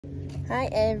Hi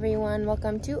everyone,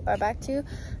 welcome to or back to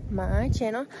my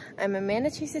channel. I'm Amanda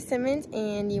Teresa Simmons,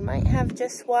 and you might have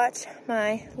just watched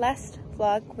my last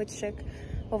vlog, which took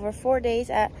over 4 days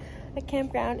at a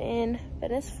campground in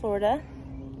Venice, Florida.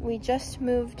 We just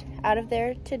moved out of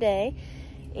there today,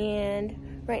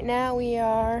 and right now we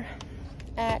are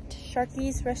at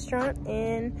Sharky's restaurant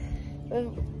in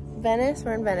Venice.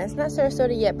 We're in Venice, not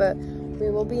Sarasota yet, but we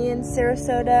will be in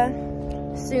Sarasota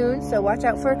soon, so watch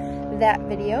out for that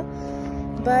video.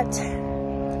 But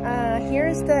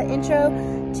here's the intro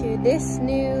to this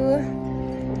new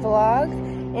vlog,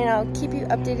 and I'll keep you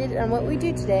updated on what we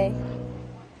do today.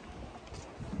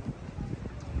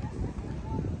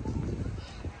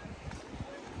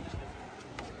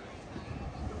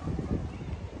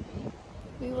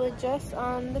 We were just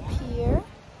on the pier,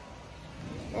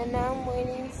 and now I'm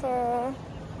waiting for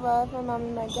Love, my mom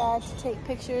and my dad to take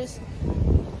pictures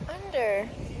under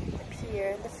the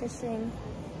pier, the fishing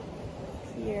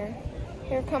pier.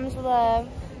 Here comes Love.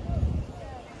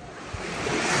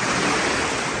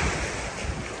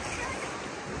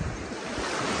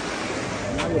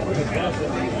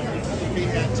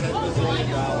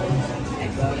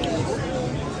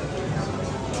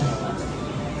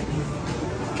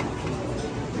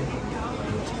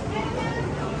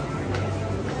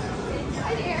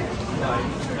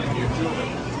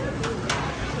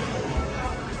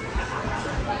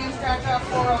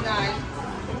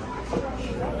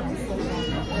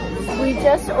 We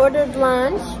just ordered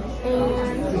lunch,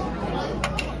 and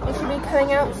it should be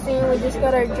coming out soon. We just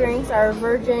got our drinks, our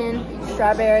virgin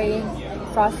strawberry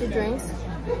frosted drinks.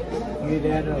 You'd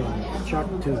add a chuck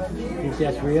to, if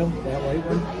that's real, that white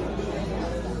one.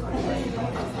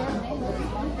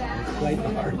 It's quite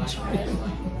large.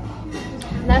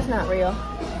 That's not real.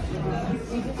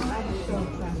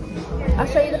 I'll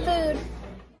show you the food.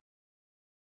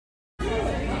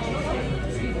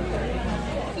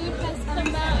 Food has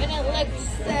come out and it looks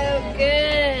so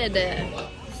good.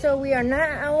 So we are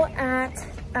now at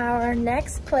our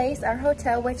next place, our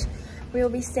hotel, which we will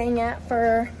be staying at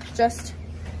for just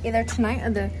either tonight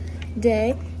or the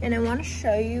day. And I want to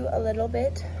show you a little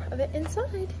bit of it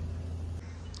inside.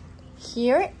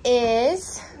 Here it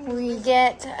is. We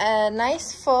get a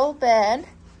nice full bed,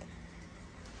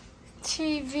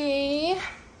 TV,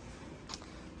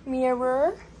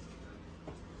 mirror,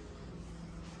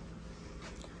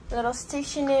 little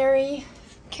stationary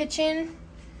kitchen,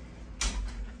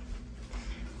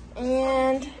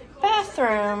 and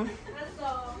bathroom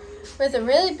with a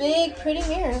really big, pretty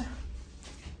mirror.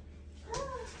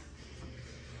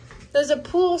 There's a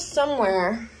pool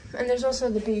somewhere, and there's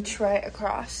also the beach right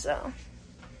across, so.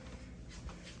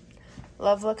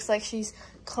 Love looks like she's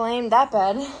claimed that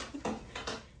bed.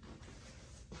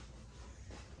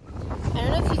 I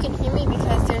don't know if you can hear me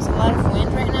because there's a lot of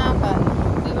wind right now, but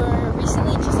we were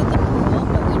recently just at the pool,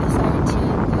 but we decided to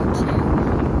go to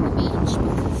the beach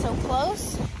because it's so close.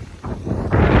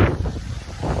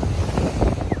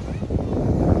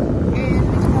 And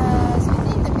because we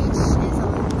think the beach is a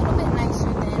little bit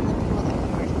nicer than the pool that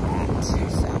we were at.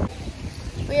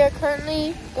 So we are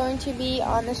currently going to be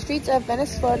on the streets of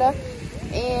Venice, Florida,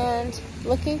 and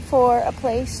looking for a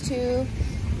place to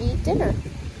eat dinner.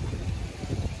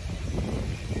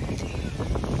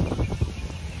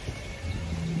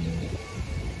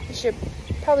 We should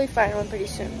probably find one pretty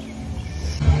soon.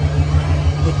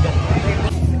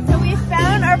 So we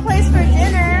found our place for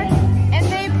dinner, and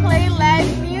they play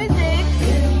live music.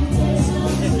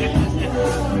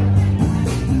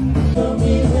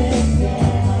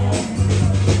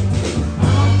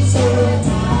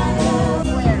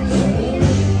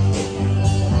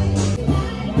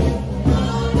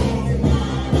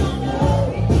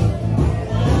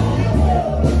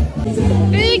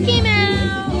 Food came out.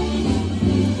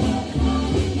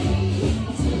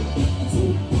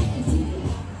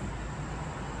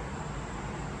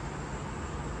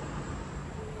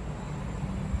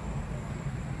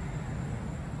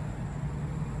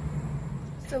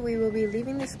 So we will be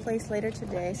leaving this place later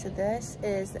today. So this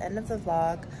is the end of the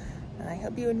vlog. I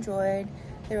hope you enjoyed.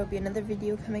 There will be another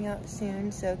video coming out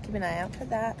soon, so keep an eye out for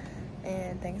that.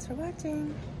 And thanks for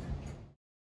watching.